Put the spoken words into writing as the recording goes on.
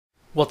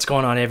What's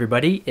going on,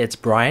 everybody? It's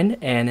Brian,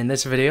 and in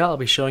this video I'll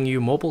be showing you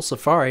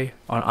MobileSafari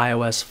on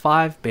iOS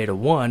 5 Beta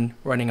 1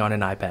 running on an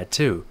iPad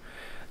 2.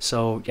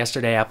 So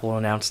yesterday Apple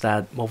announced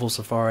that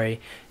MobileSafari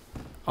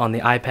on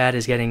the iPad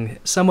is getting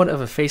somewhat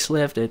of a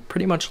facelift. It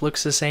pretty much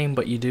looks the same,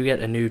 but you do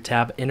get a new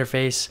tab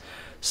interface.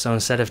 So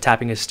instead of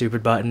tapping a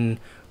stupid button,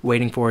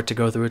 waiting for it to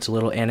go through its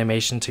little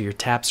animation to your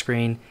tap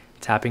screen,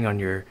 tapping on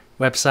your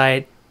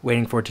website,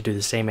 waiting for it to do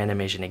the same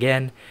animation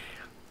again,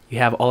 you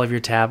have all of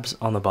your tabs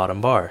on the bottom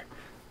bar,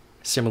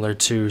 similar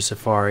to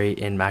Safari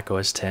in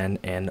macOS 10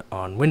 and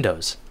on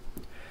Windows.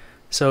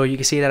 So you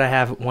can see that I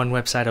have one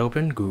website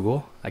open,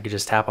 Google. I could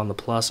just tap on the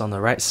plus on the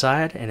right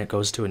side and it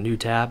goes to a new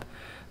tab.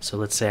 So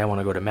let's say I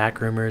want to go to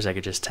Mac Rumors, I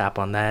could just tap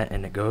on that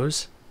and it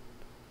goes.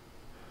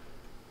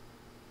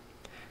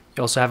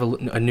 You also have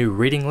a new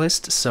reading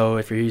list, so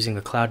if you're using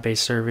the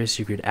cloud-based service,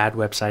 you could add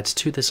websites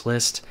to this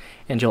list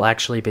and you'll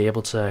actually be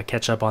able to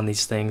catch up on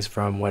these things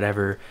from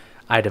whatever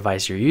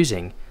iDevice you're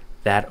using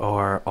that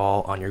are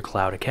all on your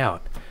cloud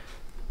account.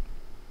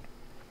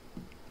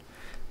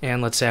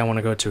 And let's say I want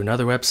to go to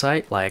another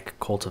website like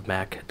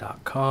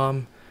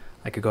cultofmac.com.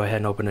 I could go ahead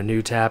and open a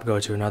new tab, go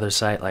to another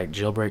site like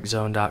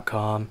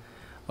jailbreakzone.com,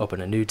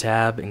 open a new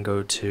tab and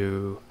go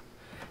to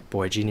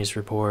Boy Genius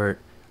Report,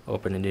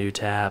 open a new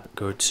tab,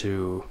 go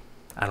to,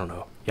 I don't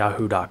know,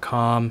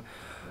 yahoo.com,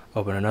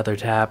 open another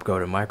tab, go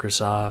to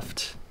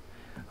Microsoft,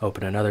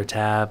 open another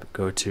tab,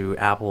 go to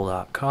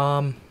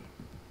apple.com,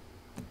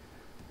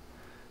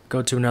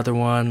 go to another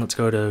one, let's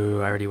go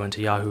to, I already went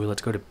to Yahoo,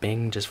 let's go to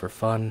Bing just for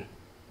fun.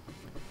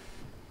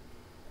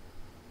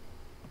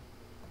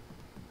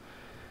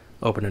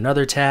 Open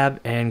another tab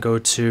and go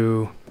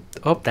to,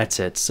 oh, that's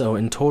it. So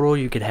in total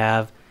you could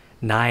have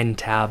 9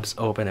 tabs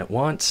open at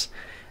once.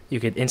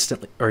 You could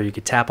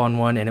tap on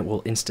one and it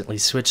will instantly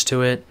switch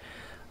to it.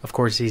 Of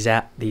course, these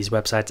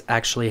websites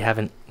actually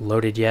haven't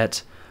loaded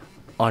yet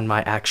on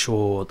my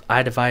actual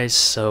iDevice,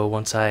 so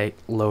once I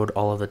load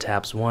all of the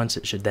tabs once,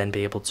 it should then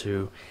be able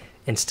to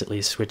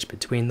instantly switch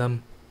between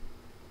them.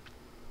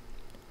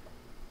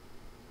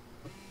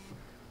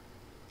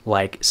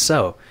 Like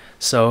so.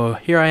 So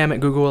here I am at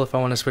Google. If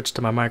I want to switch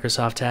to my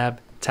Microsoft tab,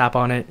 tap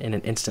on it and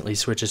it instantly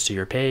switches to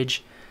your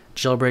page.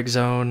 Jailbreak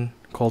Zone,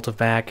 Cult of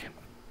Mac,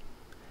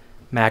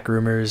 Mac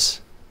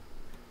Rumors,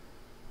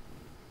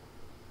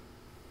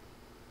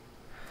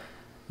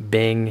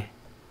 Bing,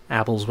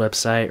 Apple's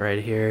website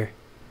right here.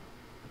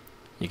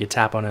 You can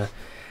tap on a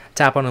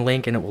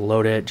link and it will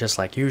load it just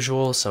like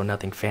usual, so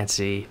nothing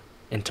fancy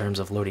in terms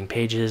of loading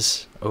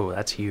pages. Oh,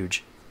 that's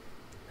huge.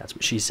 That's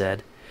what she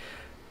said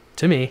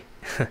to me.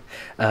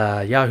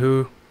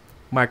 Yahoo,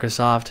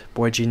 Microsoft,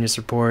 Boy Genius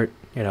Report,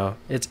 you know,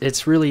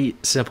 it's really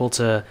simple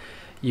to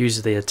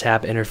use the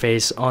tab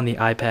interface on the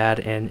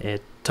iPad, and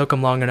it took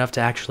them long enough to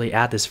actually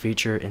add this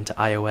feature into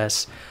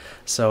iOS.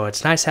 So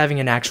it's nice having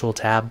an actual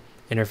tab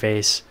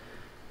interface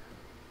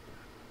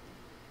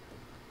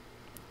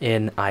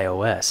in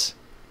iOS.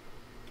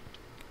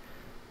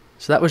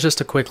 So that was just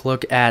a quick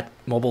look at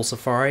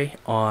MobileSafari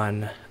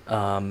on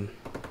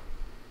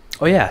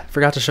oh yeah,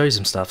 forgot to show you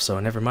some stuff, so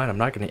never mind, I'm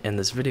not going to end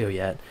this video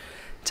yet.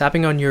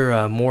 Tapping on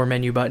your More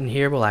menu button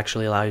here will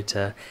actually allow you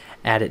to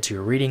add it to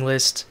your reading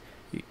list.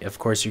 Of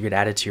course, you could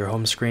add it to your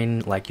home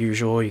screen like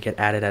usual. You could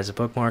add it as a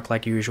bookmark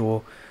like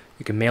usual.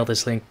 You can mail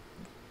this link.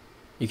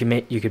 You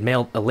could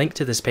mail a link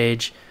to this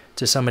page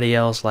to somebody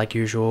else like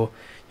usual.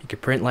 You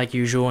could print like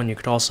usual, and you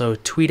could also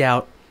tweet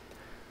out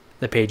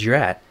the page you're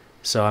at.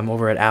 So I'm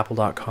over at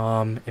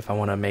apple.com. If I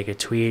want to make a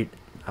tweet,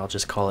 I'll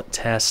just call it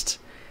test,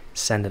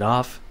 send it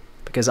off,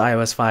 because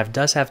iOS 5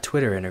 does have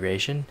Twitter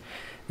integration.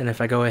 And if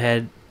I go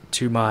ahead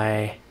to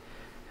my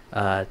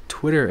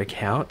Twitter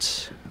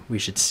account, we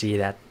should see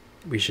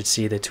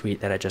the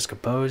tweet that I just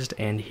composed,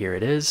 and here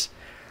it is,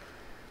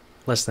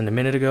 less than a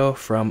minute ago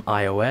from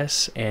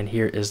iOS, and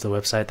here is the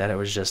website that I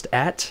was just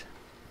at.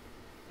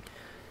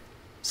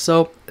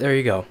 So there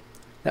you go.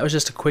 That was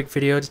just a quick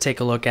video to take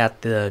a look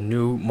at the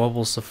new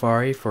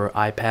MobileSafari for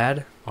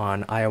iPad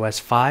on iOS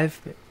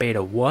 5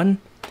 Beta 1.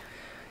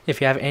 If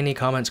you have any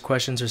comments,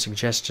 questions, or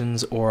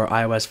suggestions, or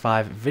iOS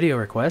 5 video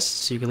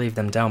requests, you can leave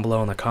them down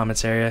below in the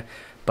comments area.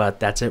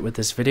 But that's it with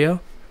this video.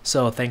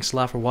 So thanks a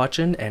lot for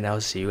watching, and I'll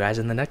see you guys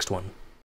in the next one.